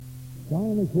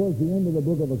Finally, towards the end of the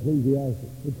book of Ecclesiastes,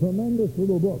 a tremendous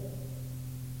little book.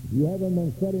 If you haven't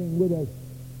been studying with us,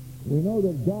 we know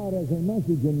that God has a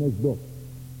message in this book.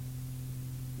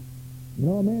 You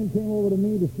know, a man came over to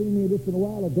me to see me just a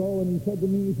while ago, and he said to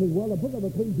me, he says, well, the book of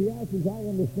Ecclesiastes, I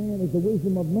understand, is the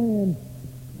wisdom of man.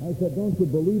 I said, don't you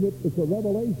believe it? It's a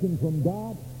revelation from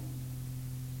God,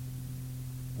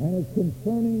 and it's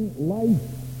concerning life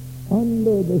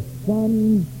under the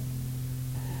sun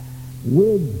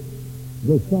with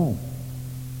the sun.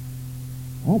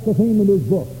 That's the theme of this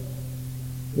book.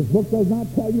 This book does not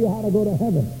tell you how to go to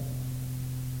heaven.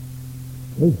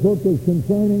 This book is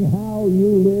concerning how you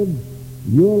live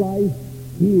your life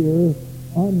here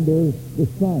under the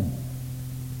sun.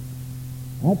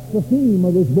 That's the theme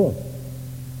of this book.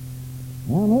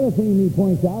 Now, another theme he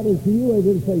points out is to you as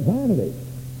it say vanity.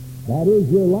 That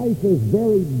is, your life is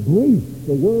very brief.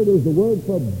 The word is the word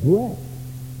for breath.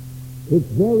 It's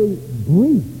very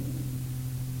brief.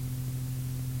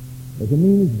 Doesn't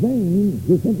mean it's vain,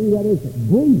 just simply that it's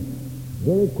brief,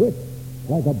 very quick,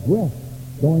 like a breath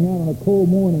going out on a cold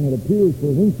morning. It appears for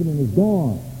an instant and is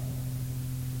gone.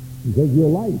 Because your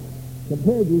life,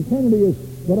 compared to eternity, is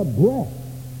but a breath.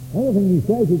 Another thing he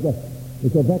says is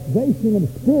it's a vexation of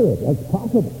spirit. That's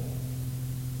possible.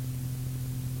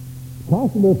 It's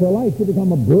possible for life to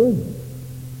become a burden.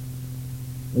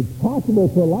 It's possible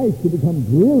for life to become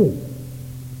dreary.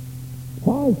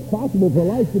 It's possible for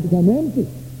life to become empty.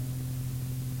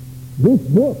 This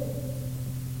book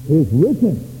is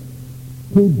written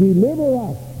to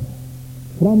deliver us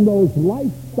from those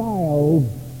lifestyles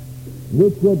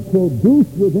which would produce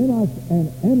within us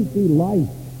an empty life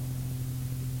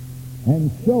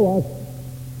and show us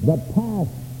the path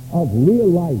of real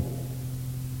life.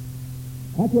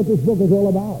 That's what this book is all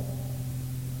about.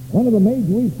 One of the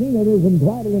major, we've seen it is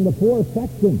divided into 4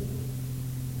 sections.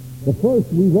 The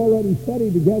first we've already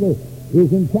studied together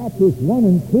is in chapters 1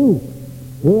 and 2,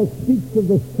 where it speaks of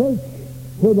the search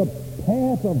for the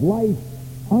path of life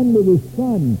under the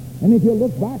sun. And if you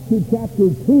look back to chapter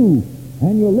 2,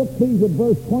 and you look, please, at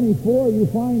verse 24, you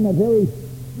find the very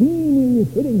theme he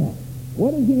is hitting at.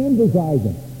 What is he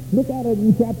emphasizing? Look at it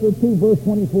in chapter 2, verse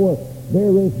 24.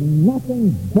 There is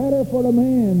nothing better for a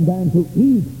man than to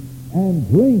eat and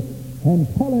drink and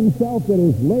tell himself that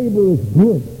his labor is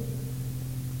good.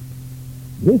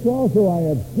 This also I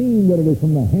have seen that it is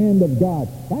from the hand of God.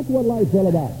 That's what life's all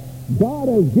about. God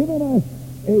has given us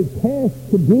a task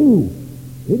to do.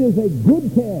 It is a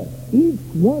good task. Each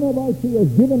one of us, he has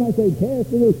given us a task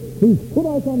to do. He's put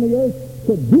us on the earth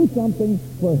to do something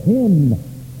for him.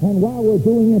 And while we're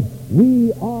doing it,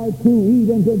 we are to eat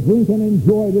and to drink and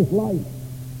enjoy this life.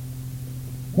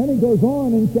 Then he goes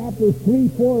on in chapters 3,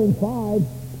 4, and 5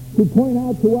 to point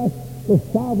out to us the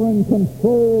sovereign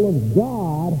control of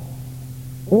God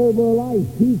over life.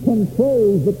 He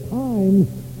controls the times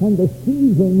and the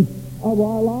seasons of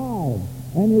our lives.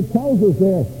 And it tells us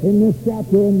there in this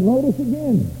chapter, and notice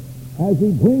again, as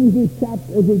he brings this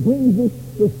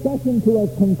discussion to a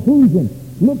conclusion,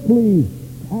 look please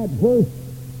at verse,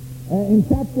 in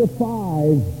chapter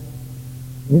 5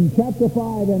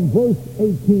 and verse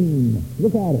 18.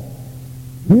 Look at it.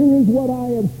 Here is what I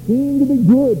have seen to be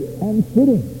good and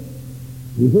fitting.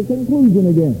 Here's a conclusion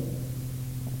again.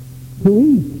 To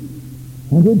eat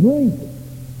and to drink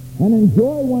and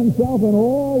enjoy oneself in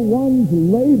all one's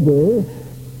labor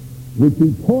which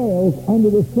he toils under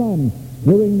the sun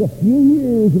during the few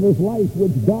years of his life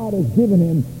which God has given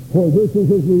him, for this is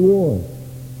his reward.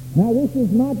 Now, this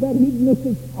is not that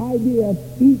hedonistic idea,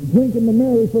 eat, drink, and be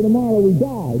merry, for tomorrow we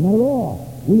die. Not at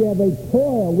all. We have a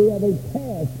toil, we have a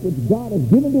task which God has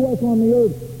given to us on the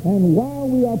earth, and while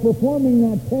we are performing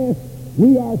that task,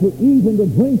 we are to eat and to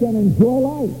drink and enjoy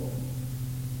life.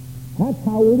 That's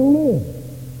how we're to live.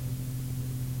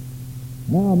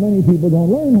 Now, many people don't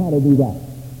learn how to do that.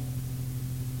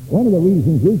 One of the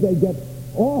reasons is they get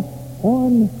off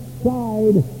on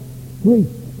side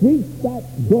streets that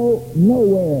go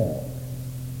nowhere.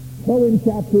 So in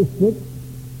chapter 6,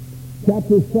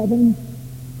 chapter 7,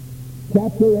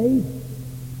 chapter 8,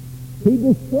 he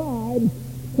describes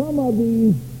some of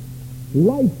these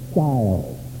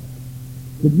lifestyles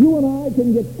that you and I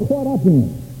can get caught up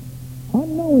in,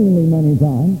 unknowingly many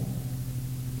times.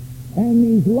 And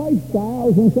these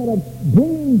lifestyles, instead of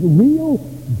bringing real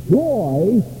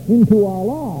joy into our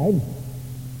lives,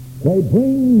 they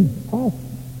bring us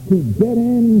to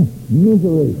dead-end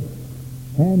misery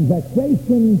and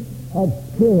vexation of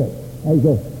spirit, as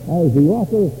the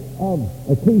author of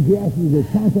Ecclesiastes is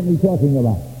constantly talking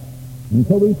about. And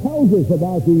so he tells us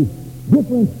about these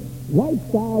different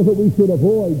lifestyles that we should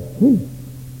avoid, streets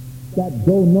that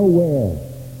go nowhere.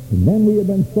 And then we have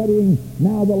been studying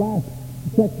now the last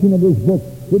section of his book,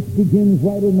 which begins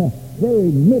right in the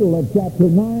very middle of chapter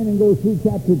 9 and goes through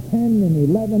chapter 10 and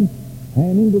 11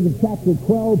 and into the chapter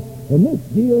 12. And this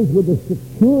deals with the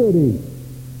security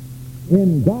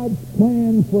in God's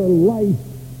plan for life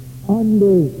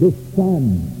under the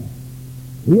sun.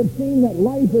 We have seen that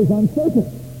life is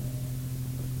uncertain.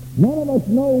 None of us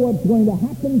know what's going to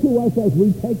happen to us as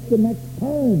we take the next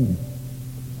turn,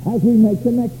 as we make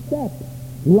the next step.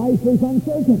 Life is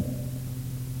uncertain.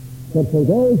 But for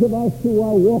those of us who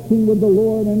are walking with the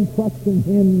Lord and trusting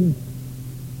Him,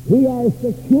 we are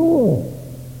secure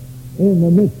in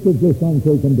the midst of this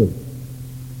uncertainty.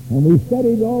 And we've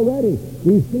studied already.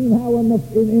 We've seen how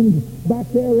back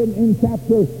there in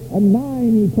chapter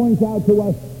 9, he points out to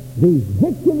us the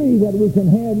victory that we can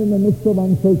have in the midst of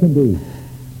uncertainty.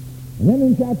 And then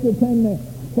in chapter 10, the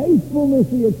faithfulness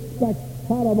he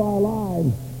expects out of our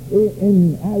lives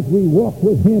as we walk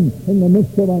with him in the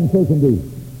midst of uncertainty.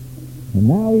 And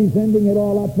now he's ending it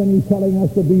all up and he's telling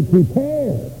us to be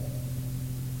prepared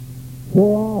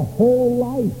for our whole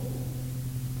life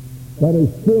that is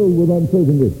filled with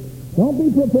uncertainty. Don't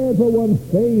be prepared for one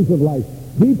phase of life.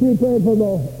 Be prepared for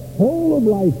the whole of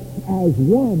life as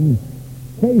one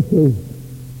faces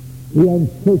the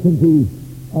uncertainties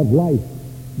of life,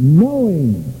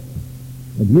 knowing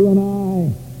that you and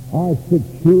I are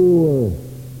secure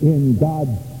in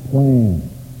God's plan.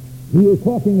 He is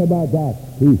talking about that.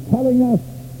 He's telling us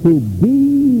to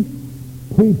be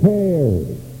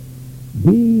prepared.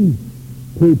 Be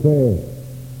prepared.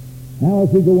 Now, as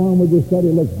we go on with this study,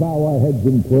 let's bow our heads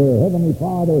in prayer. Heavenly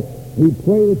Father, we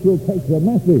pray that you'll take the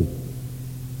message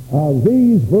of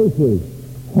these verses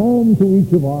home to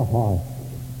each of our hearts,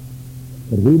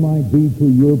 that we might be to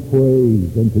your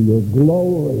praise and to your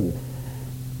glory,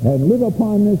 and live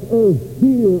upon this earth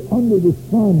here under the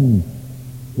sun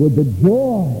with the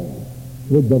joy,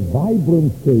 with the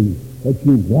vibrancy that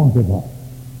you want of us.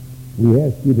 We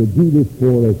ask you to do this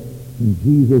for us in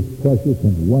Jesus' precious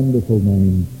and wonderful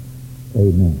name.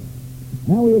 Amen.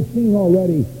 Now we have seen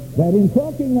already that in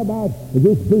talking about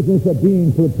this business of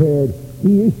being prepared,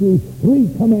 he issues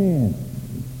three commands.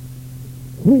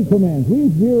 Three commands. We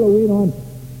zero in on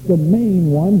the main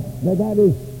one, that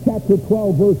is chapter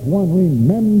 12, verse 1.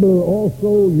 Remember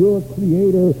also your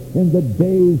Creator in the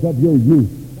days of your youth.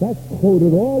 That's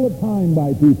quoted all the time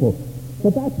by people.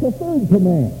 But that's the third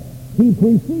command. He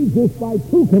precedes this by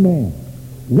two commands.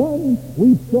 One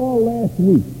we saw last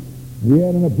week. We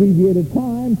had an abbreviated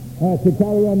time to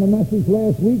carry on the message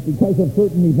last week because of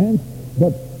certain events,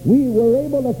 but we were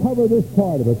able to cover this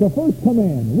part of it. The first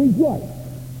command, rejoice.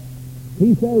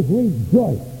 He says,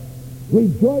 rejoice.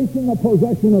 Rejoice in the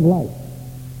possession of life.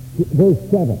 Verse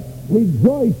 7.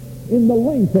 Rejoice in the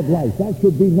length of life. That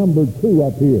should be number 2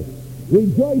 up here.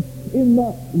 Rejoice in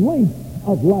the length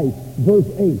of life. Verse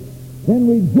 8. Then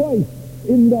rejoice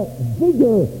in the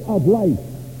vigor of life.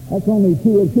 That's only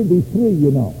 2. It should be 3, you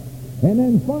know. And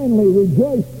then finally,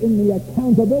 rejoice in the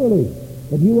accountability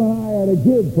that you and I are to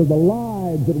give for the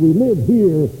lives that we live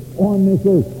here on this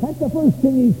earth. That's the first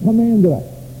thing he's commanded us.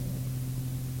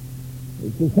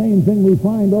 It's the same thing we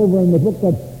find over in the book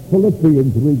of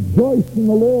Philippians. Rejoice in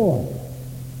the Lord.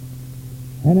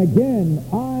 And again,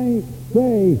 I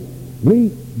say,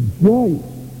 rejoice.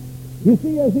 You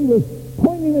see, as he was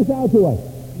pointing this out to us,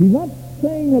 he's not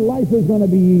saying that life is going to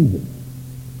be easy.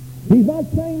 He's not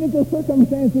saying that the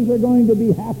circumstances are going to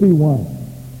be happy ones.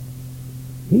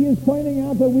 He is pointing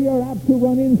out that we are apt to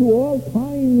run into all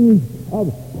kinds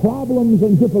of problems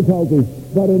and difficulties.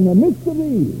 But in the midst of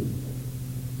these,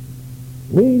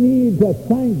 we need to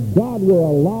thank God we're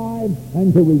alive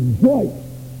and to rejoice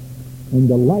in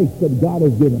the life that God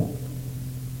has given us.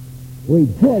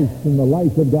 Rejoice in the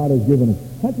life that God has given us.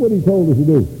 That's what he told us to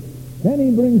do. Then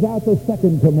he brings out the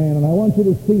second command, and I want you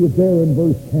to see it there in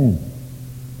verse 10.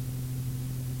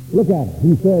 Look at it.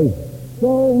 He says,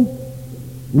 so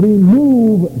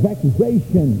remove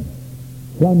vexation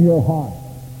from your heart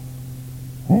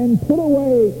and put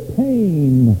away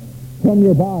pain from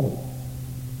your body,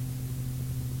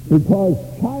 because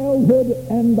childhood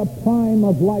and the prime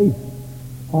of life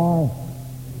are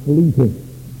fleeting.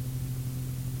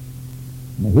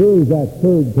 Now here's that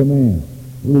third command.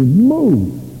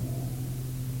 Remove.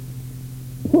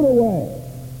 Put away.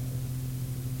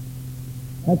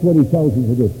 That's what he tells us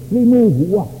to do. Remove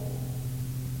what?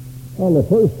 Well, the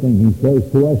first thing he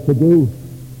says to us to do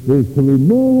is to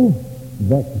remove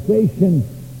vexation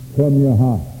from your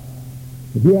heart.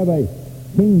 If you have a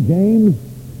King James,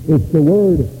 it's the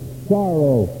word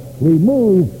sorrow.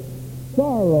 Remove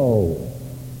sorrow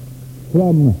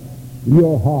from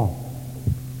your heart.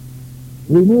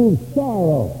 Remove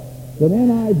sorrow. The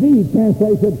NIV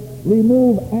translates it,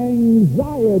 remove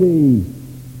anxiety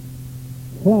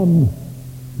from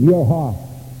your heart.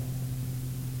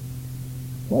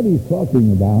 What he's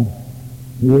talking about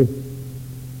here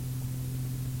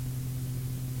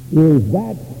is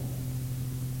that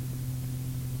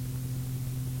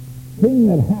thing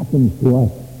that happens to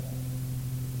us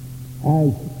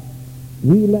as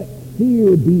we let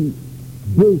fear be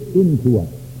built into us,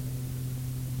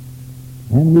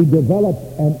 and we develop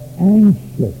an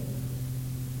anxious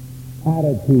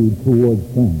attitude towards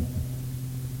things,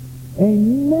 a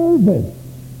nervous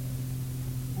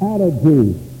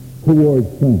attitude towards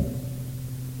things,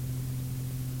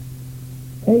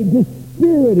 a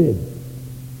dispirited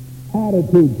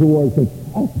attitude towards things,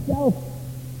 a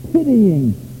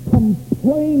self-pitying,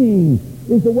 complaining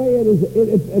is the way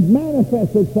it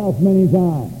manifests itself many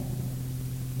times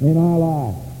in our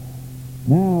lives.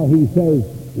 Now he says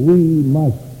we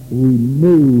must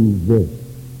remove this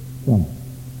from us.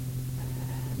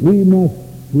 We must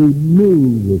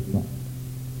remove this from us.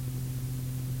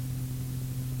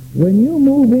 When you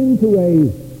move into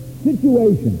a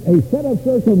situation, a set of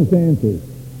circumstances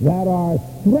that are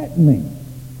threatening,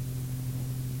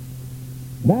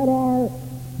 that are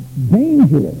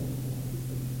dangerous,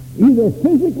 either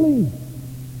physically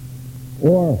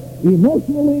or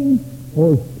emotionally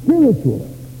or spiritually,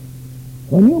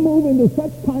 when you move into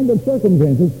such kind of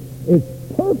circumstances,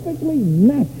 it's perfectly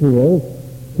natural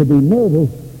to be nervous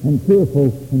and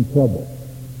fearful and troubled.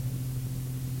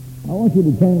 I want you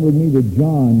to turn with me to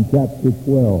John chapter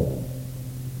 12.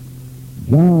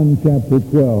 John chapter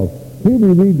 12. Here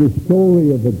we read the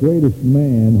story of the greatest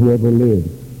man who ever lived.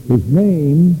 His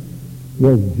name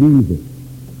was Jesus.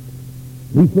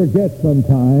 We forget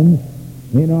sometimes,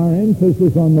 in our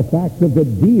emphasis on the fact of the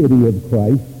deity of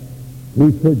Christ,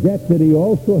 we forget that he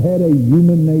also had a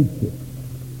human nature.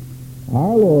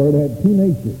 Our Lord had two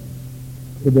natures,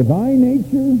 the divine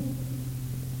nature,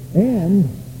 and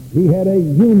he had a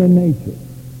human nature.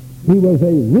 He was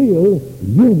a real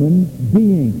human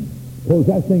being,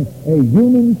 possessing a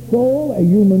human soul, a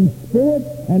human spirit,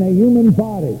 and a human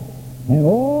body, and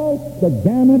all the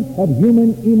gamut of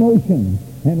human emotions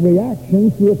and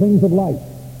reactions to the things of life.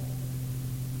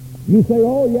 You say,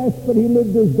 oh yes, but he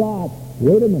lived as God.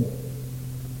 Wait a minute.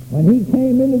 When he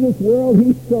came into this world,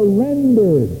 he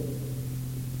surrendered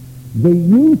the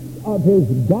use of his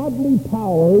godly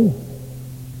powers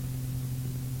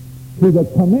to the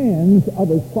commands of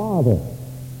his Father.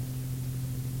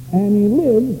 And he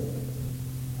lived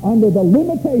under the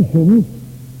limitations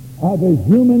of his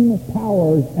human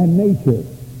powers and nature,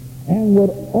 and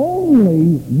would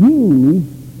only use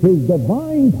his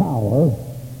divine power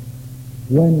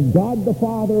when God the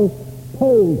Father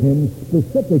told him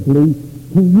specifically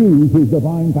to use his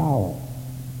divine power.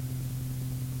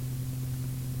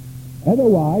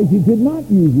 Otherwise, he did not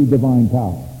use his divine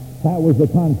power. That was the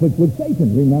conflict with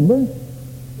Satan, remember?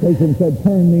 Satan said,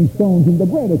 turn these stones into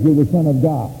bread if you're the Son of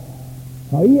God.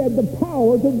 Now, he had the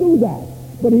power to do that,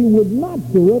 but he would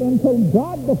not do it until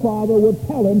God the Father would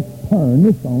tell him, turn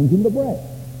the stones into bread.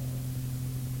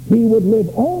 He would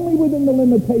live only within the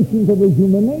limitations of his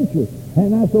human nature.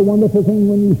 And that's a wonderful thing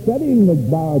when you're studying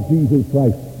about Jesus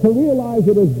Christ, to realize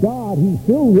that as God, he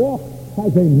still walked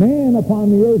as a man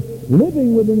upon the earth,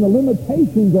 living within the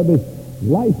limitations of his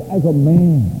life as a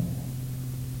man.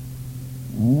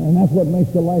 And that's what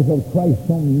makes the life of Christ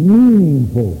so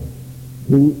meaningful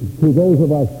to those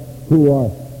of us who are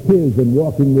his and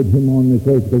walking with him on this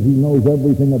earth, because he knows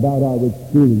everything about our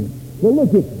experience. So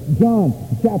look at John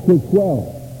chapter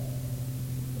 12.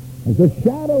 As the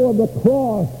shadow of the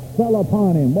cross fell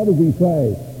upon him, what does he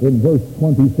say in verse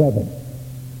 27?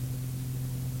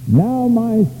 Now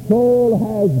my soul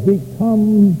has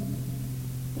become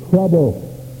troubled.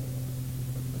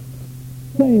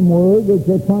 Same word that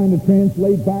they're trying to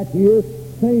translate back here,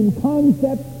 same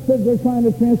concept that they're trying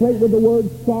to translate with the word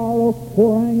sorrow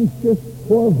or anxious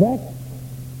or vexed.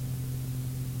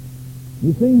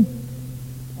 You see,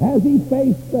 as he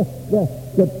faced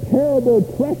the terrible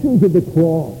pressures of the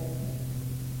cross,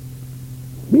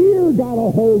 fear got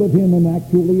a hold of him, and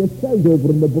actually it says over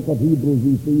in the book of Hebrews,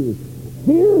 you see,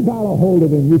 fear got a hold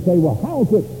of him. You say, well, how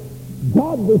could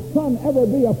God the Son ever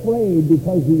be afraid?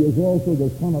 Because he is also the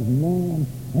Son of Man,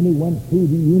 and he went through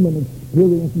the human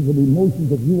experiences and emotions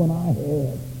that you and I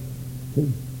had.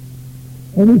 See?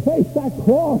 And he faced that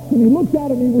cross, and he looked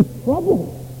at it, and he was troubled.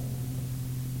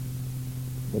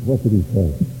 But what did he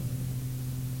say?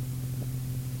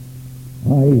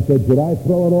 He said, should I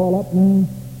throw it all up now?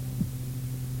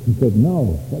 He said,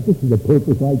 no, but this is the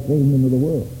purpose I came into the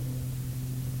world.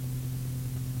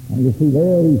 And you see,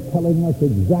 there he's telling us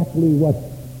exactly what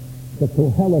the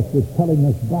Koheles was telling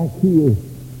us back here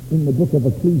in the book of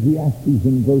Ecclesiastes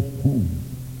in verse 10.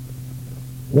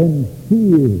 When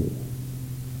fear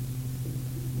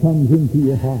comes into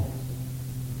your heart,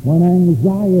 when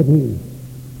anxiety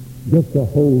gets a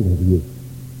hold of you,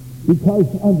 because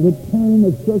of the turn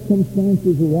of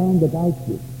circumstances around about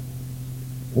you,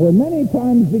 or many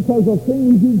times because of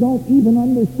things you don't even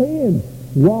understand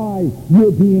why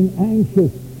you're being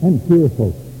anxious and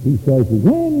fearful. He says,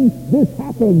 when this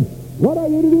happens, what are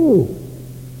you to do?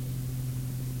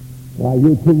 Why,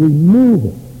 you're to remove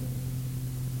it.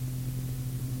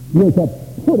 You're to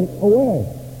put it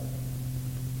away.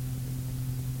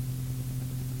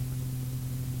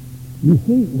 You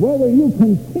see, whether you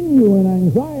continue in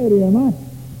anxiety or not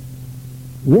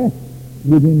rests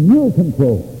within your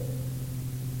control.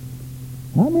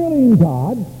 Not merely in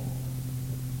God,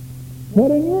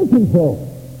 but in your control.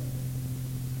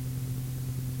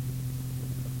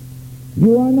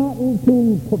 You are not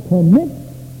to permit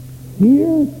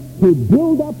fear to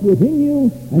build up within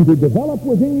you and to develop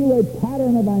within you a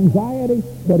pattern of anxiety,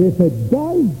 but if it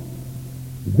does,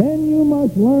 then you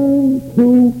must learn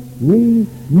to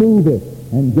remove it.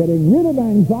 And getting rid of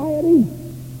anxiety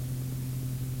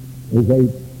is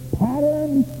a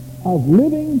pattern of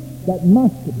living that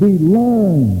must be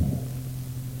learned.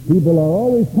 People are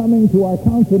always coming to our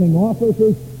counseling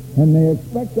offices and they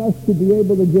expect us to be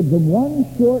able to give them one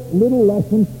short little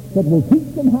lesson that will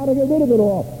teach them how to get rid of it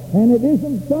all. And it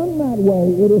isn't done that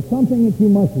way. It is something that you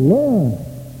must learn.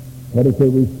 But it's a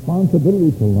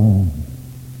responsibility to learn.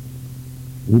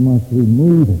 We must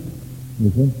remove it.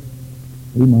 You see?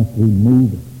 We must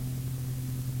remove it.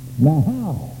 Now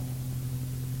how?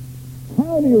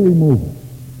 How do you remove it?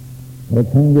 Well,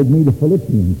 turn with me to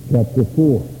Philippians chapter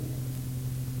 4.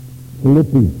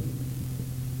 Philippians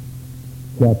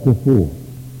chapter 4.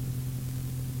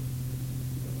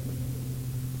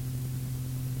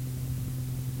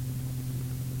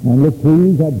 And look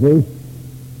please at verse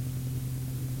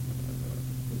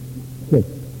 6.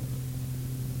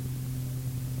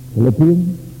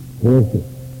 Philippians 4:6.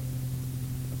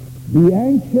 Be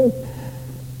anxious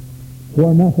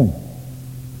for nothing.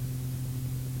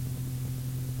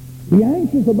 Be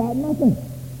anxious about nothing.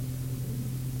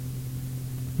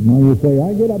 Now you say,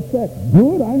 I get upset.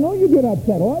 Good, I know you get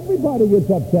upset. Everybody gets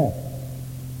upset.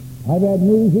 I've had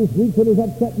news this week that has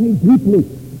upset me deeply.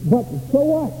 But so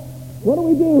what? What do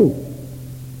we do?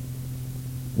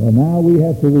 Well, now we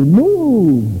have to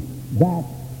remove that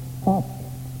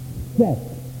upset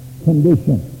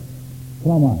condition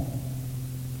from us.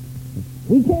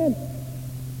 We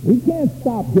can't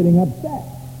stop getting upset.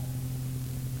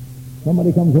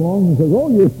 Somebody comes along and says, oh,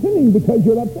 you're sinning because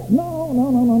you're upset.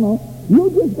 No.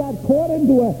 You just got caught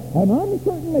into an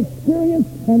uncertain experience,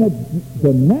 and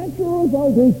the natural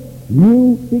result is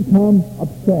you become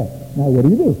upset. Now, what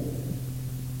do?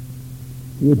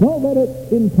 You don't let it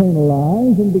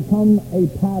internalize and become a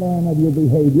pattern of your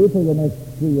behavior for the next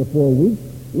 3 or 4 weeks.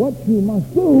 What you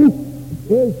must do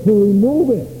is to remove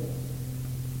it.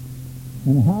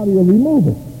 And how do you remove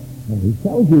it? Well, he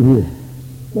tells you here.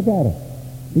 Look at it.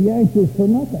 Be anxious for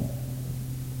nothing,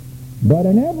 but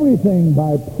in everything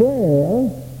by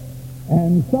prayer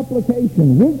and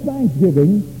supplication with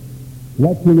thanksgiving,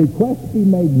 let your requests be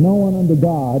made known unto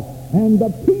God, and the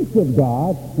peace of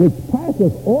God, which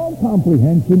passeth all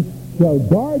comprehension, shall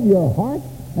guard your hearts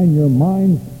and your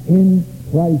minds in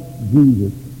Christ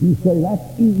Jesus. You say,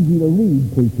 that's easy to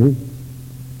read, preacher.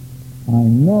 I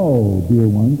know, dear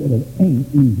ones, that it ain't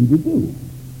easy to do.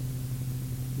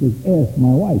 Just ask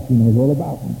my wife. She knows all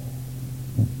about me.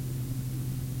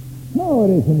 No,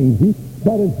 it isn't easy,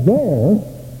 but it's there.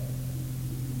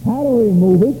 How do we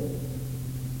remove it?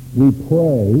 We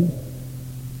pray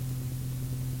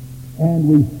and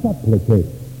we supplicate.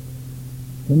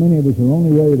 So many of us are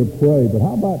only ready to pray, but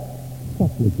how about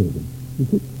supplicating? You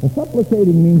see,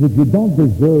 supplicating means that you don't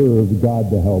deserve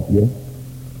God to help you.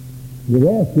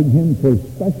 You're asking him for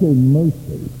special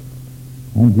mercy,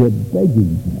 and you're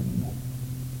begging him.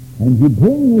 And you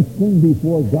bring this thing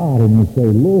before God and you say,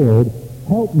 Lord,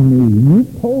 help me. You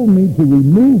told me to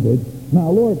remove it. Now,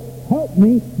 Lord, help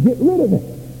me get rid of it.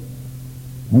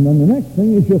 And then the next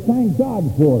thing is you thank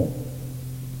God for it.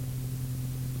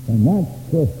 And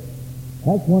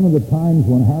that's one of the times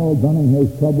when Harold Dunning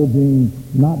has trouble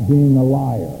not being a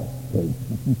liar.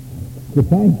 To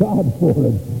thank God for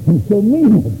it and still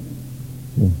mean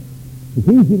it. It's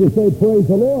easy to say praise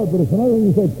the Lord, but it's another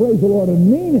thing to say praise the Lord and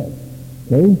mean it.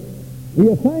 See?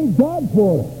 You thank God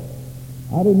for it.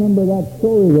 I remember that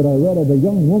story that I read of a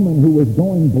young woman who was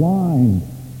going blind.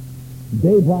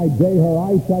 Day by day her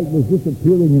eyesight was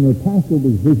disappearing and her pastor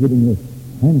was visiting her.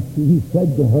 And he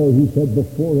said to her,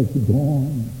 before it's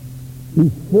gone,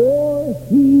 before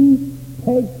he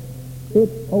takes it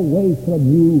away from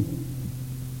you,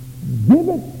 give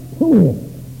it to him.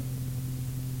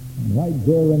 And right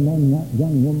there and then that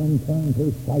young woman turned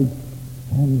her sight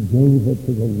and gave it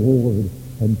to the Lord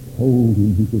and told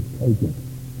him he could take it.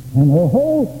 And her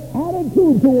whole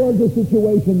attitude towards the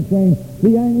situation changed.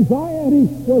 The anxiety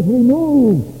was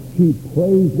removed. She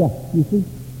praised God. You see,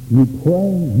 you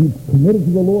pray, you committed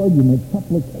to the Lord, you make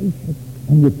supplication,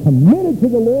 and you're committed to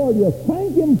the Lord, you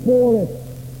thank him for it.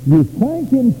 You thank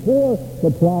him for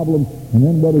the problem. And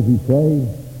then what does he say?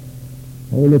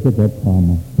 Oh, look at that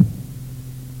promise.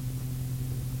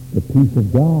 The peace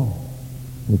of God,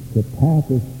 which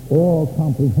surpasses all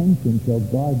comprehension, shall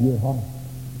guard your heart.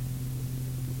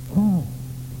 How?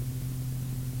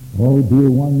 Oh, dear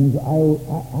ones,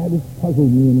 I this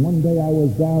puzzled me, and one day I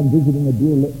was down visiting a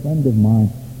dear friend of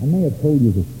mine. I may have told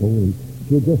you the story.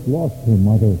 She had just lost her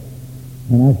mother,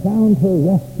 and I found her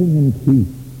resting in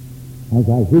peace as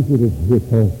I visited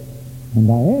with her. And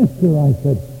I asked her, I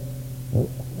said,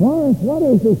 Florence, what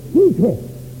is the secret?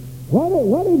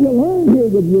 What did you learn here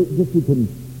that you can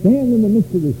stand in the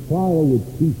midst of this trial with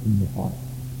peace in your heart?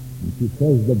 And she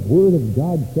says, the Word of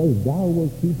God says, thou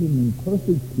wilt keep him in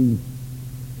perfect peace,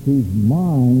 whose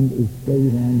mind is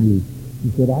stayed on you.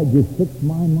 He said, I just fix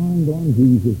my mind on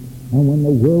Jesus. And when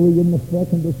the worry and the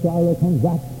fret and the sorrow comes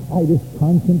back, I just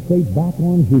concentrate back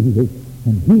on Jesus.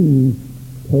 And he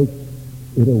takes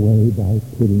it away by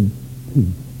putting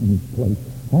peace in his place.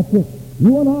 That's it.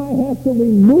 You and I have to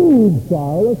remove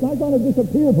sorrow. It's not going to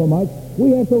disappear from us.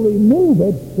 We have to remove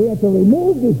it. We have to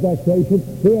remove this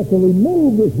vexation. We have to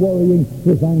remove this worrying,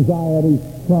 this anxiety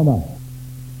from us.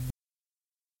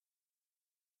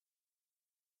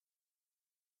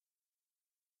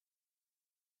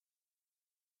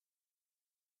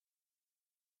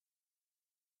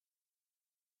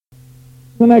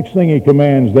 The next thing he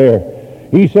commands there,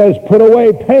 he says, put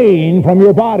away pain from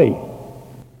your body.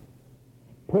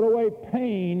 Put away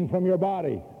pain from your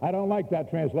body. I don't like that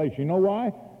translation. You know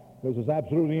why? Because it's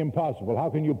absolutely impossible. How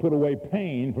can you put away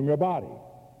pain from your body?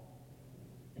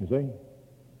 You see?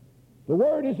 The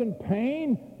word isn't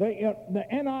pain. The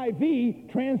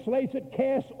NIV translates it,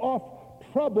 cast off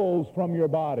troubles from your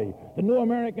body. The New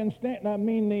American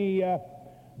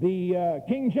the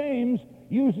King James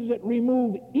uses it,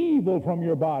 remove evil from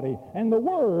your body. And the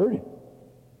word,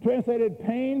 translated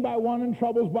pain by one and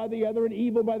troubles by the other and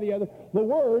evil by the other, the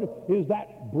word is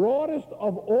that broadest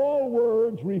of all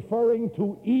words referring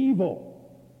to evil.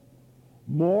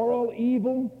 Moral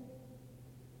evil.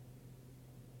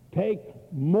 Take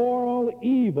moral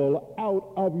evil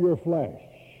out of your flesh.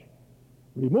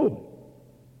 Remove it.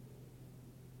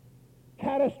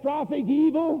 Catastrophic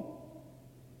evil.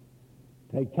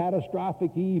 Take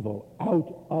catastrophic evil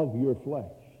out of your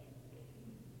flesh.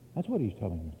 That's what he's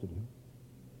telling us to do.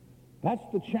 That's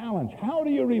the challenge. How do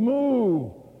you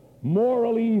remove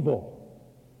moral evil?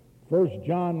 1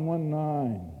 John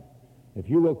 1:9. If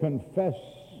we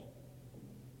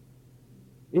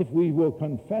will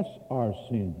confess our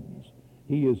sins,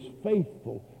 he is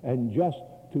faithful and just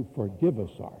to forgive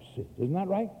us our sins. Isn't that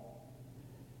right?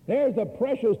 There's the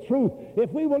precious truth.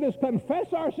 If we will just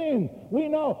confess our sins, we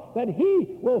know that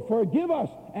he will forgive us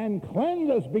and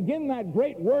cleanse us, begin that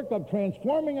great work of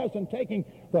transforming us and taking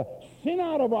the sin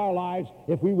out of our lives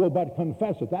if we will but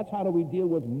confess it. That's how do we deal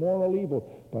with moral evil.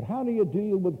 But how do you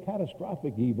deal with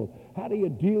catastrophic evil? How do you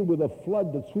deal with a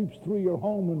flood that sweeps through your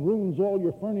home and ruins all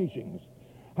your furnishings?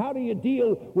 How do you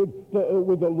deal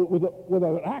with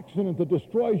an accident that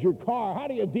destroys your car? How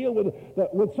do you deal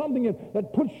with something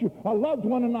that puts a loved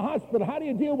one in the hospital? How do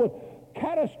you deal with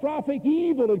catastrophic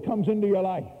evil that comes into your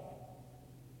life?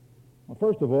 Well,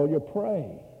 first of all, you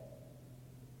pray.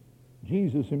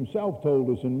 Jesus himself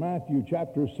told us in Matthew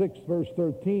chapter 6, verse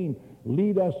 13,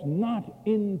 lead us not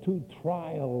into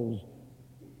trials.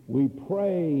 We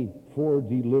pray for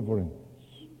deliverance.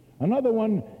 Another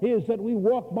one is that we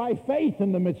walk by faith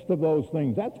in the midst of those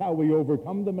things. That's how we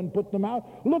overcome them and put them out.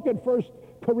 Look at 1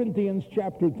 Corinthians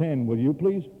chapter 10, will you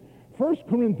please? 1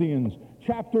 Corinthians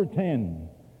chapter 10.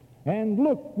 And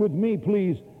look with me,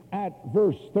 please, at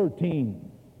verse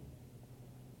 13.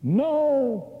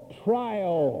 No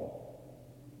trial,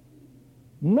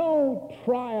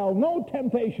 no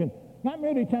temptation, not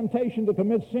merely temptation to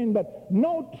commit sin, but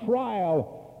no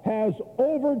trial has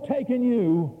overtaken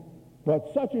you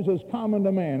but such as is common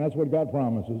to man. That's what God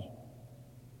promises.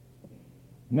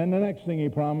 And then the next thing he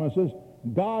promises,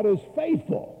 God is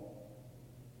faithful,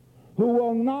 who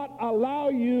will not allow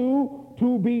you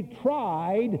to be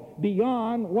tried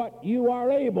beyond what you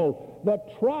are able. The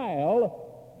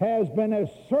trial has been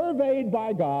surveyed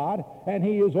by God, and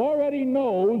he already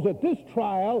knows that this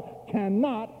trial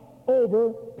cannot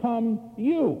overcome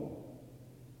you.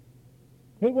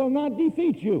 It will not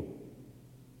defeat you.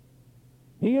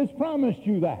 He has promised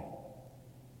you that.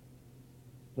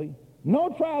 See?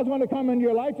 No trial is going to come into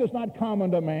your life that's not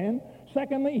common to man.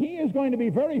 Secondly, he is going to be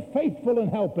very faithful in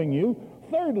helping you.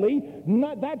 Thirdly,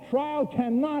 that trial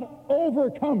cannot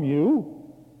overcome you.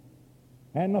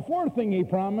 And the fourth thing he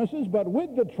promises, but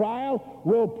with the trial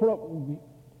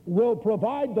will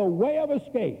provide the way of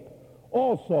escape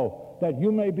also, that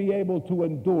you may be able to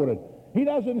endure it.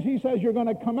 He says you're going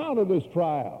to come out of this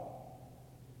trial.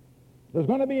 There's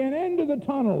going to be an end to the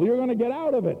tunnel. You're going to get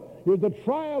out of it. The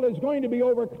trial is going to be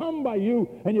overcome by you,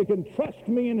 and you can trust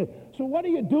me in it. So what do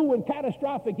you do with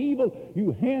catastrophic evil?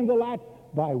 You handle that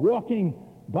by walking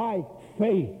by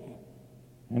faith.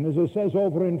 And as it says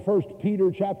over in 1 Peter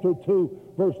chapter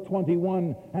 2, verse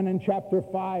 21, and in chapter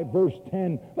 5, verse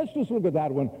 10. Let's just look at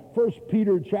that one. 1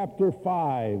 Peter chapter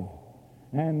 5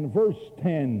 and verse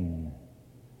 10.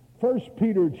 1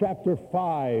 Peter chapter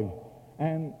 5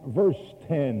 and verse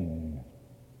 10.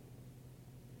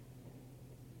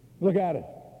 Look at it.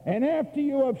 And after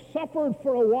you have suffered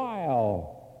for a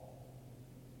while,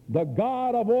 the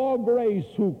God of all grace,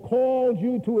 who called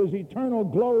you to his eternal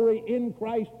glory in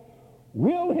Christ,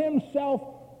 will himself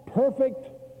perfect,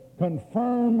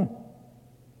 confirm,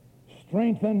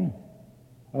 strengthen,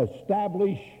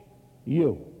 establish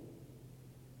you.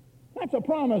 That's a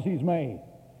promise he's made.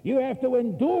 You have to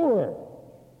endure.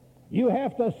 You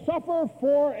have to suffer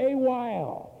for a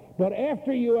while. But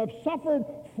after you have suffered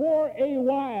for a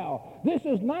while, this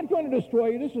is not going to destroy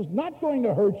you. This is not going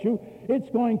to hurt you. It's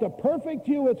going to perfect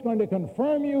you. It's going to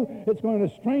confirm you. It's going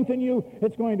to strengthen you.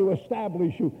 It's going to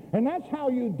establish you. And that's how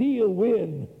you deal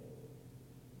with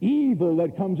evil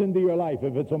that comes into your life.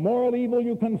 If it's a moral evil,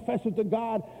 you confess it to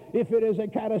God. If it is a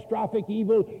catastrophic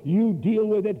evil, you deal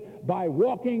with it by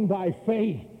walking by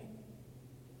faith.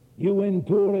 You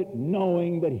endure it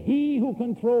knowing that he who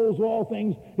controls all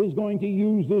things is going to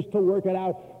use this to work it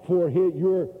out for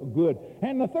your good.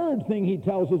 And the third thing he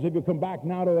tells us, if you come back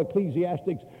now to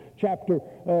Ecclesiastes chapter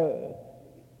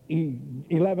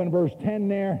 11, verse 10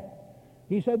 there,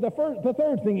 he said the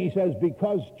third thing he says,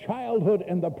 because childhood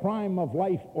and the prime of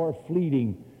life are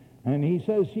fleeting. And he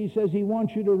says he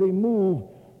wants you to remove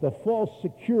the false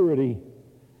security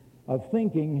of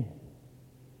thinking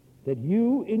that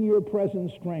you in your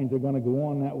present strength are going to go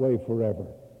on that way forever.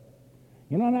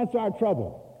 You know, that's our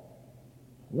trouble.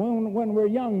 When we're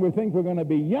young, we think we're going to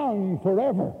be young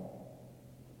forever.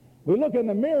 We look in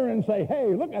the mirror and say,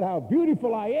 hey, look at how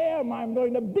beautiful I am. I'm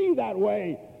going to be that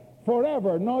way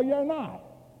forever. No, you're not.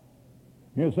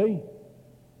 You see?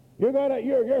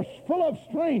 You're full of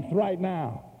strength right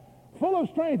now. Full of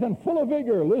strength and full of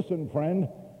vigor. Listen, friend,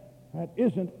 that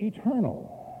isn't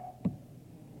eternal.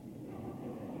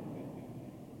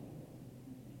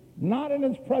 Not in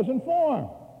its present form.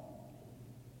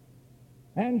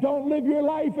 And don't live your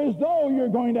life as though you're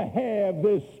going to have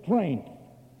this strength,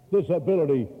 this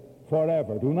ability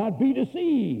forever. Do not be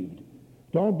deceived.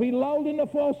 Don't be lulled into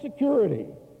false security.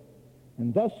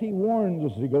 And thus he warns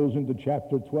us as he goes into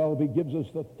chapter 12. He gives us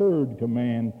the third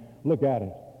command. Look at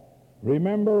it.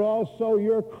 Remember also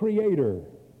your Creator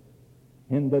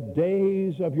in the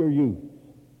days of your youth.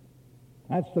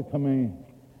 That's the command.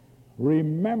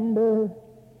 Remember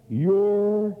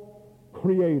your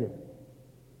Creator.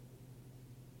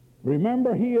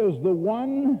 Remember, he is the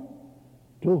one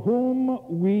to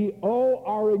whom we owe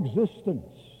our existence,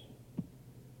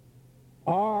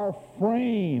 our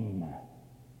frame,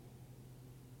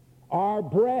 our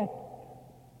breath,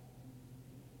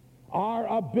 our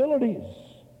abilities,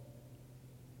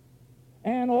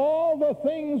 and all the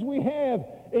things we have,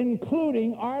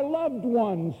 including our loved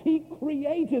ones. He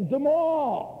created them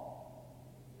all.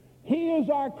 He is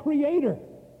our Creator.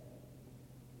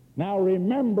 Now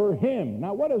remember him.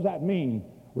 Now what does that mean,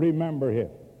 remember him?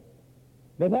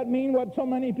 Does that mean what so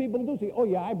many people do? Say, oh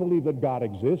yeah, I believe that God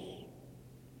exists.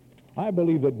 I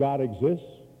believe that God exists.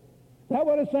 Is that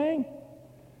what it's saying?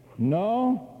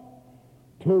 No.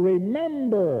 To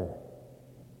remember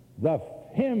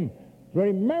him,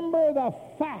 remember the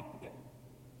fact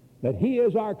that he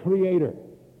is our Creator.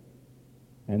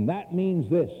 And that means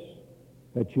this,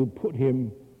 that you put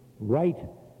him right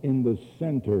in the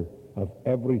center of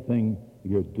everything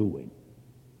you're doing.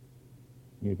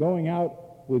 You're going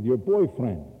out with your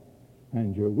boyfriend,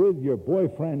 and you're with your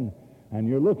boyfriend, and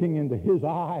you're looking into his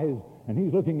eyes, and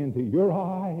he's looking into your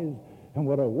eyes, and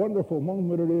what a wonderful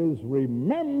moment it is.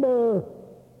 Remember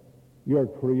your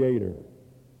Creator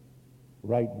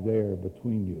right there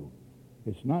between you.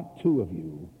 It's not two of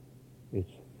you,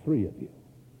 it's 3 of you.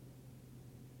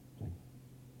 See?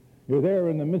 You're there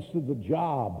in the midst of the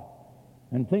job,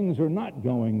 and things are not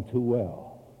going too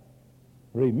well.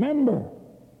 Remember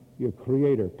your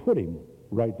Creator. Put him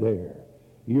right there.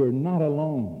 You're not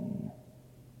alone.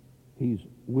 He's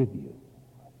with you.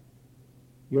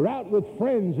 You're out with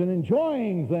friends and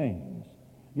enjoying things.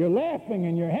 You're laughing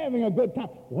and you're having a good time.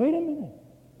 Wait a minute.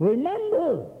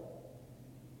 Remember,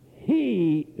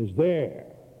 he is there.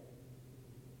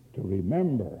 To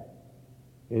remember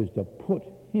is to put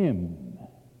him,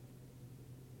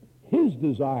 his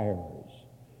desires,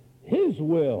 his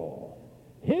will,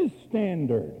 his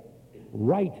standard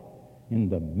right in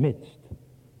the midst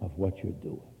of what you're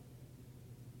doing.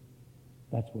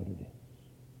 That's what it is.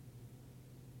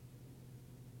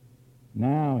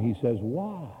 Now he says,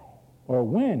 why? Or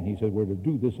when? He says, we're to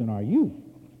do this in our youth.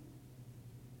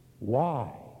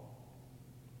 Why?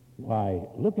 Why,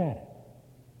 look at it.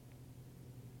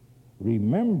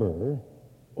 Remember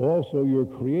also your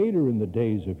Creator in the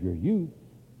days of your youth,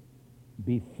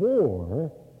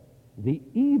 before the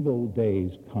evil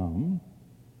days come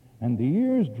and the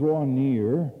years draw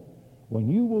near when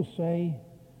you will say,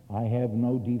 I have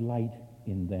no delight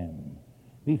in them.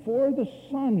 Before the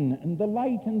sun and the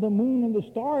light and the moon and the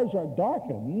stars are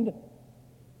darkened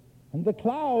and the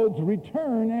clouds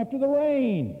return after the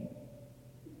rain.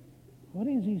 What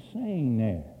is he saying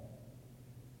there?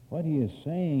 What he is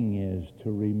saying is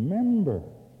to remember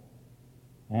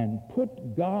and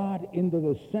put God into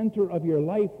the center of your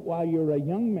life while you're a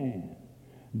young man.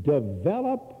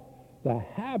 Develop the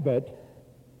habit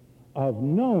of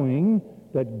knowing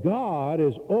that God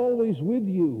is always with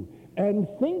you and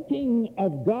thinking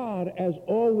of God as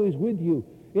always with you.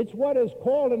 It's what is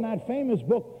called in that famous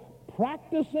book,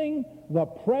 practicing the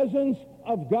presence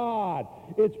of God.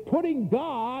 It's putting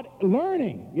God,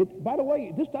 learning. By the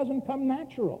way, this doesn't come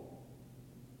natural.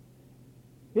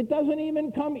 It doesn't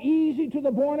even come easy to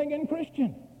the born-again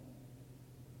Christian.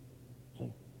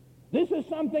 See, this is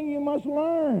something you must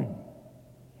learn.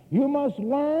 You must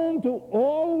learn to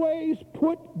always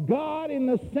put God in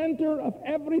the center of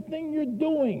everything you're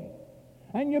doing.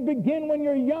 And you begin when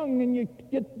you're young and you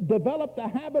develop the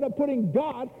habit of putting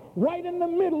God right in the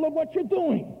middle of what you're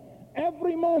doing.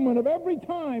 Every moment of every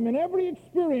time and every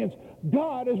experience,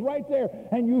 God is right there.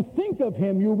 And you think of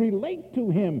him, you relate to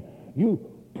him, you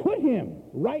put him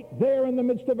right there in the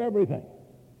midst of everything.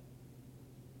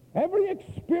 Every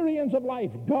experience of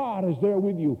life, God is there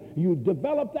with you. You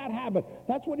develop that habit.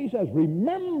 That's what he says.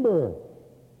 Remember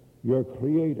your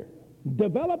Creator.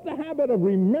 Develop the habit of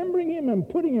remembering him and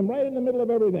putting him right in the middle of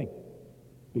everything.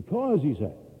 Because, he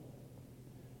said,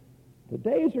 the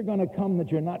days are going to come that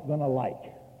you're not going to like.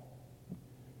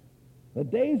 The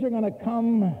days are going to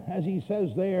come, as he says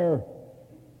there,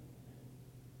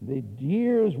 the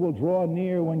years will draw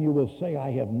near when you will say,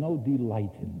 I have no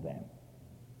delight in them.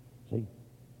 See?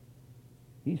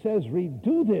 He says,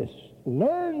 redo this.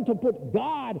 Learn to put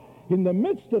God in the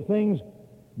midst of things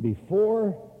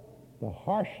before the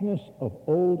harshness of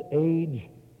old age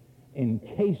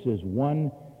encases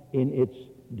one in its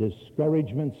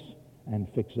discouragements and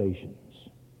fixations.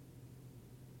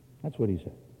 That's what he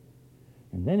said.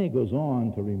 And then he goes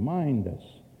on to remind us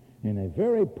in a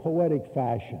very poetic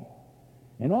fashion,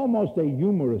 in almost a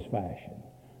humorous fashion,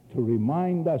 to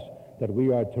remind us that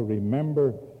we are to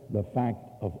remember the fact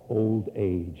of old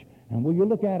age. And will you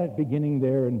look at it beginning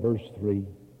there in verse 3?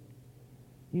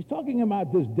 He's talking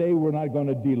about this day we're not going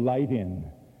to delight in.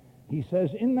 He says,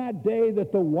 in that day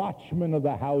that the watchmen of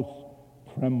the house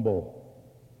tremble.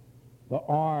 The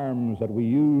arms that we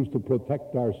use to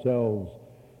protect ourselves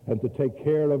and to take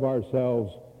care of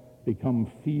ourselves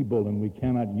become feeble, and we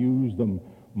cannot use them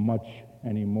much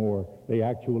anymore. They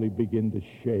actually begin to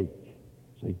shake.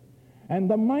 See? And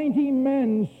the mighty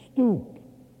men stoop.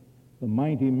 The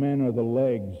mighty men are the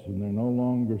legs, and they're no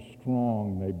longer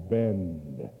strong. They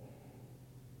bend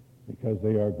because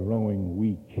they are growing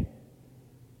weak.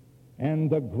 And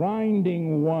the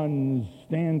grinding ones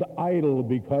stand idle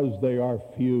because they are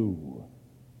few.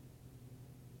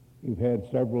 You've had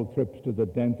several trips to the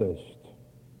dentist,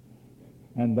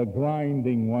 and the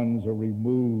grinding ones are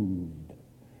removed,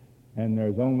 and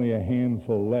there's only a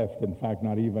handful left. In fact,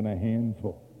 not even a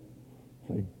handful.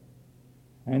 See?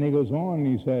 And he goes on,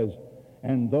 he says,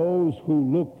 and those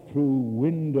who look through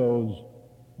windows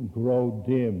grow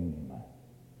dim.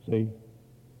 See?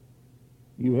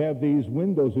 You have these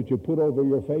windows that you put over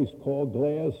your face called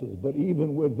glasses, but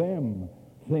even with them,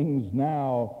 things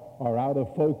now are out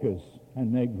of focus,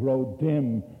 and they grow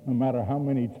dim no matter how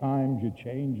many times you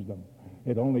change them.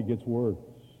 It only gets worse.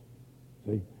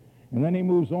 See? And then he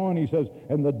moves on, he says,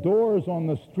 and the doors on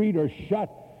the street are shut,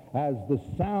 as the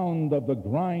sound of the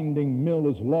grinding mill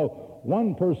is low.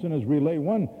 One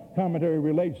commentary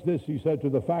relates this, he said, to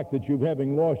the fact that you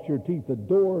having lost your teeth, the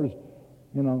doors,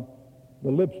 the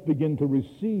lips begin to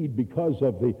recede because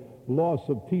of the loss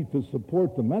of teeth to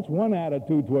support them. That's one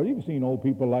attitude to it. You've seen old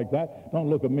people like that. Don't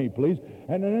look at me, please.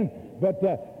 And then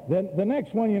the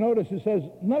next one, you notice, it says,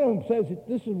 none of them says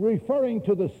this is referring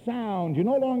to the sound. You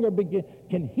no longer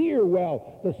can hear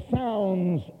well the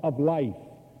sounds of life.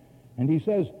 And he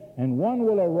says, and one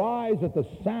will arise at the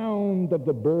sound of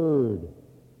the bird.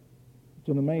 It's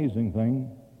an amazing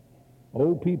thing.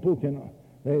 Old people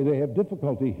they have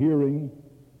difficulty hearing,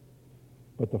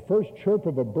 but the first chirp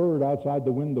of a bird outside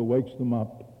the window wakes them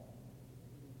up.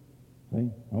 See?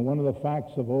 And one of the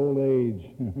facts of old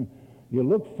age, you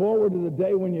look forward to the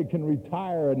day when you can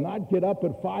retire and not get up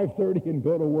at 5:30 and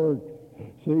go to work.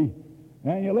 See?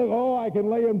 And you look, I can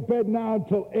lay in bed now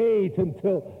until 8,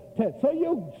 until 10. So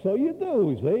you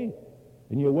do, see?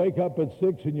 And you wake up at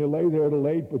 6 and you lay there till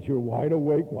 8, but you're wide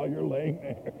awake while you're laying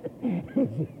there.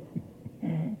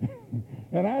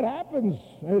 And that happens.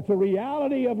 It's a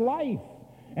reality of life.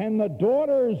 And the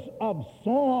daughters of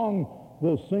song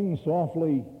will sing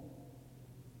softly.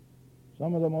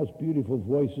 Some of the most beautiful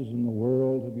voices in the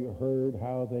world, have you heard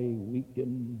how they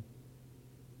weaken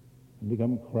and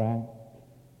become cracked,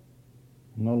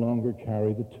 no longer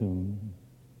carry the tune?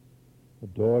 The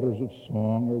daughters of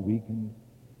song are weakened.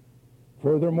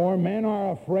 Furthermore, men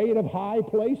are afraid of high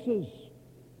places.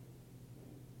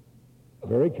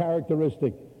 Very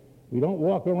characteristic. We don't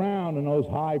walk around in those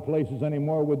high places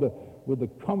anymore with the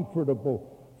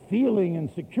comfortable feeling and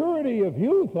security of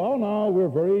youth. Oh no, we're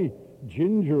very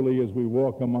gingerly as we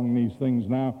walk among these things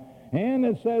now. And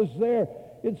it says,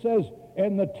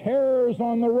 and the terrors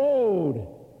on the road,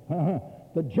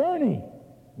 the journey.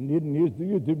 It didn't used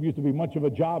to be much of a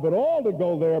job at all to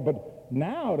go there, but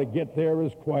now to get there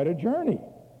is quite a journey.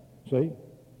 See?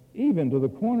 Even to the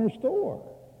corner store.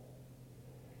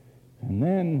 And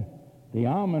then the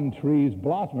almond trees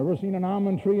blossom. Ever seen an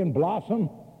almond tree in blossom?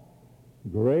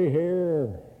 Gray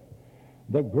hair.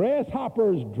 The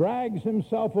grasshopper drags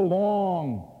himself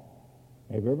along.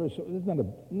 Have you ever seen,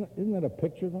 isn't that a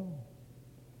picture though?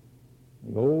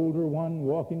 The older one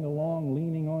walking along,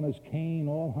 leaning on his cane,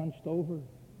 all hunched over.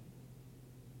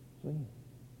 See? And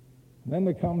then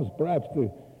there comes perhaps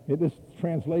this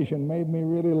translation made me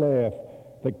really laugh.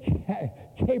 The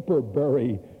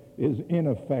caperberry is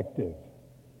ineffective.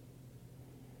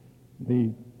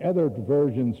 The other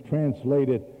versions translate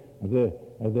it, the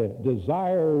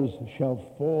desires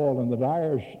shall fall and the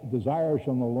desires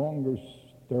shall no longer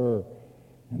stir.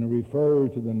 And it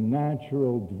refers to the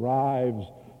natural drives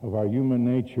of our human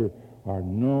nature are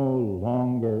no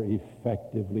longer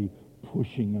effectively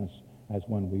pushing us as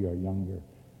when we are younger.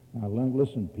 Now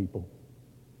listen, people.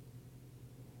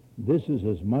 This is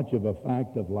as much of a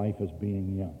fact of life as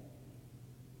being young.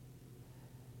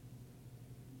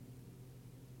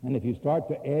 And if you start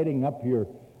to adding up your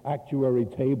actuary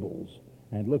tables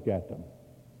and look at them,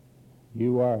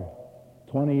 you are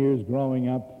 20 years growing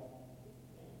up,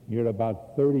 you're at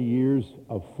about 30 years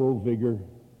of full vigor,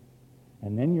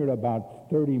 and then you're at about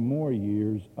 30 more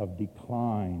years of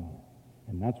decline.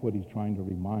 And that's what he's trying to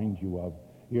remind you of.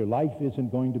 Your life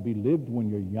isn't going to be lived when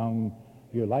you're young.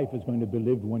 Your life is going to be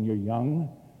lived when you're young,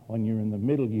 when you're in the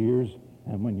middle years,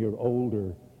 and when you're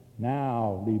older.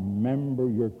 Now, remember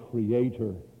your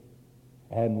Creator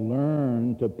and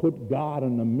learn to put God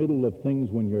in the middle of things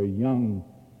when you're young,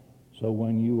 so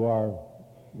when you are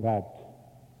that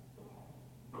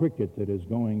cricket that is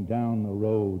going down the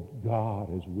road, God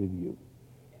is with you.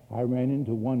 I ran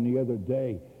into one the other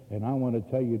day, and I want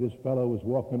to tell you, this fellow was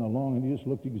walking along, and he just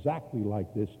looked exactly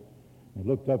like this. He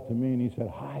looked up to me, and he said,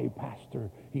 "Hi, Pastor."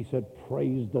 He said,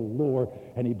 "Praise the Lord."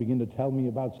 And he began to tell me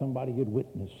about somebody he had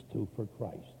witnessed to for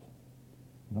Christ.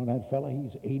 You know that fella,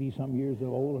 he's 80-some years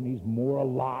old, and he's more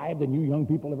alive than you young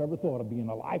people have ever thought of being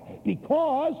alive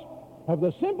because of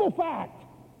the simple fact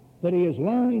that he has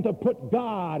learned to put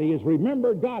God, he has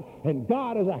remembered God, and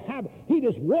God is a habit. He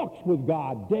just walks with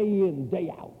God day in, day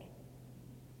out.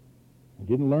 He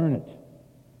didn't learn it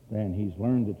then. He's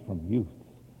learned it from youth.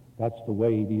 That's the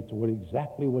way it's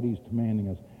exactly what he's commanding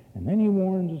us. And then he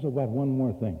warns us about one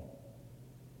more thing.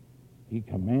 He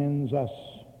commands us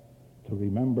to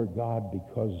remember God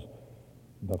because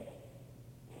the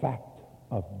fact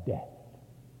of death.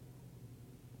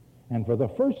 And for the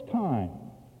first time,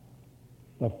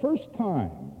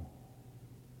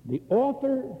 the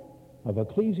author of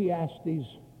Ecclesiastes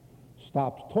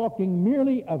stops talking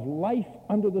merely of life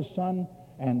under the sun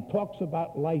and talks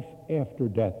about life after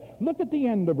death. Look at the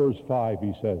end of verse 5,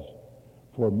 he says,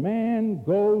 "For man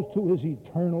goes to his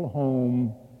eternal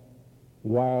home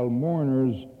while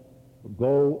mourners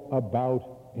go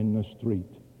about in the street.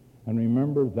 And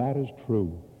remember, that is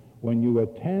true. When you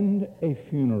attend a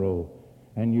funeral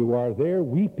and you are there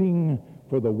weeping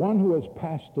for the one who has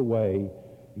passed away,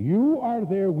 you are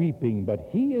there weeping, but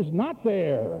he is not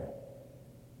there.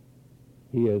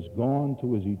 He has gone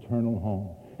to his eternal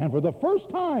home. And for the first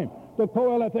time, the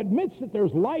Qoheleth admits that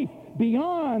there's life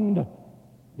beyond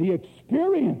the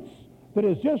experience that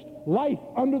is just life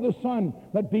under the sun,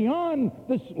 that beyond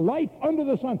this life under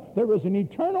the sun, there is an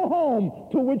eternal home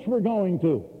to which we're going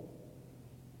to.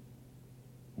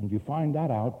 And you find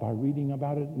that out by reading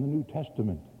about it in the New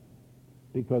Testament.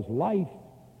 Because life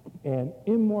and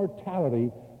immortality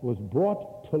was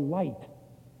brought to light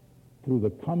through the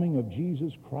coming of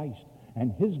Jesus Christ,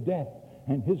 and his death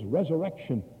and his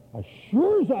resurrection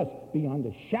assures us beyond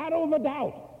a shadow of a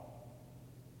doubt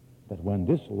that when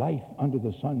this life under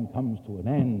the sun comes to an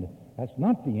end, that's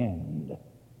not the end.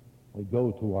 We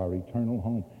go to our eternal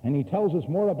home. And he tells us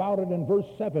more about it in verse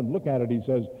 7. Look at it. He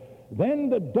says, then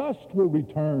the dust will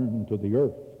return to the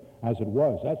earth as it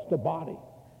was. That's the body.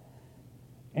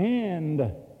 And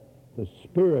the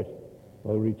spirit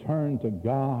will return to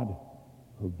God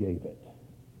who gave it.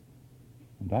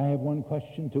 And I have one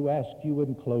question to ask you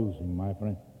in closing, my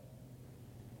friend.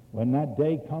 When that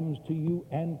day comes to you,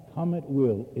 and come it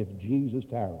will if Jesus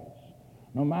tarries,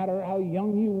 no matter how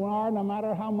young you are, no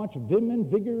matter how much vim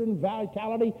and vigor and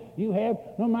vitality you have,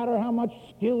 no matter how much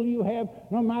skill you have,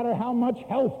 no matter how much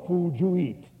health food you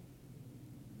eat,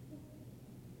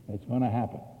 it's going to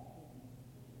happen.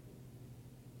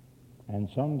 And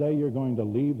someday you're going to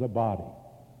leave the body,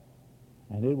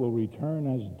 and it will return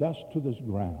as dust to this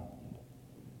ground,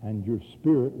 and your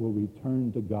spirit will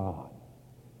return to God.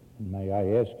 And may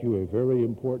I ask you a very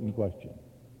important question.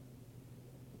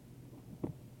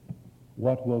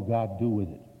 What will God do with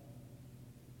it?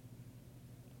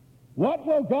 What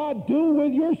will God do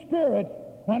with your spirit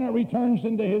when it returns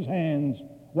into his hands?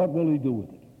 What will he do with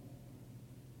it?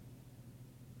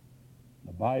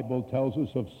 The Bible tells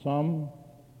us of some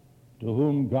to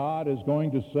whom God is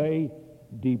going to say,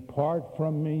 depart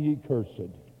from me, ye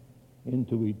cursed,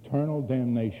 into eternal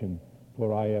damnation,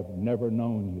 for I have never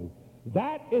known you.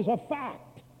 That is a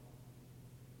fact.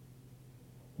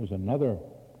 There's another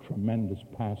tremendous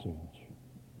passage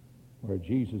where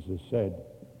Jesus has said,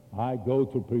 I go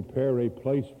to prepare a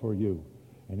place for you,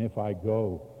 and if I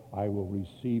go, I will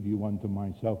receive you unto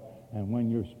myself. And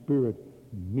when your spirit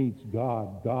meets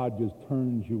God, God just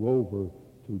turns you over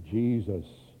to Jesus,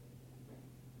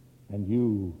 and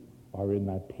you are in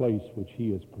that place which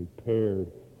he has prepared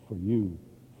for you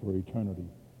for eternity.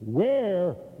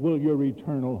 Where will your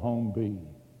eternal home be?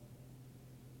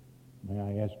 May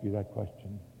I ask you that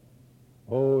question?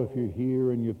 Oh, if you're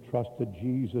here and you've trusted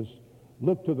Jesus,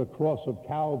 look to the cross of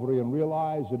Calvary and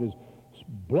realize that his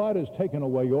blood has taken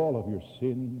away all of your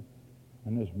sin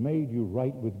and has made you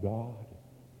right with God.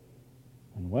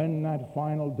 And when that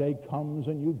final day comes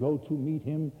and you go to meet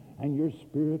him and your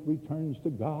spirit returns to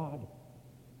God,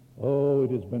 oh,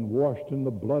 it has been washed in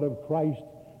the blood of Christ.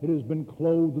 It has been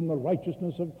clothed in the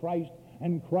righteousness of Christ,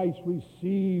 and Christ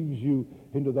receives you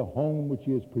into the home which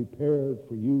he has prepared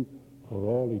for you for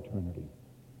all eternity.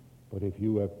 But if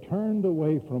you have turned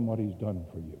away from what he's done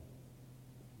for you,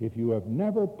 if you have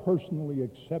never personally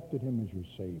accepted him as your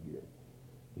Savior,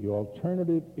 the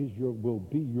alternative will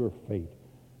be your fate.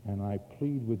 And I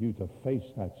plead with you to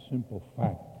face that simple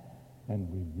fact and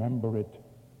remember it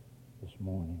this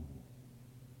morning,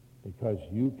 because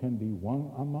you can be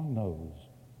one among those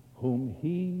whom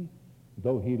he,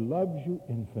 though he loves you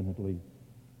infinitely,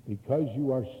 because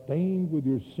you are stained with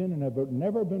your sin and have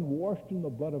never been washed in the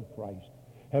blood of Christ,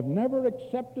 have never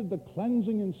accepted the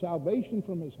cleansing and salvation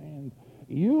from his hand,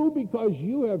 you, because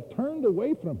you have turned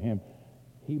away from him,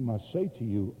 he must say to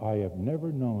you, I have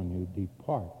never known you.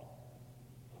 Depart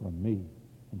from me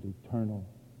into eternal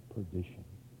perdition.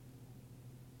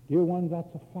 Dear ones, that's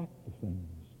a fact of things.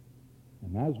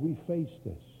 And as we face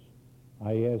this,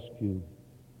 I ask you,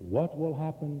 what will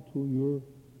happen to your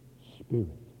spirit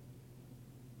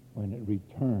when it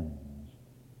returns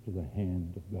to the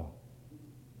hand of God?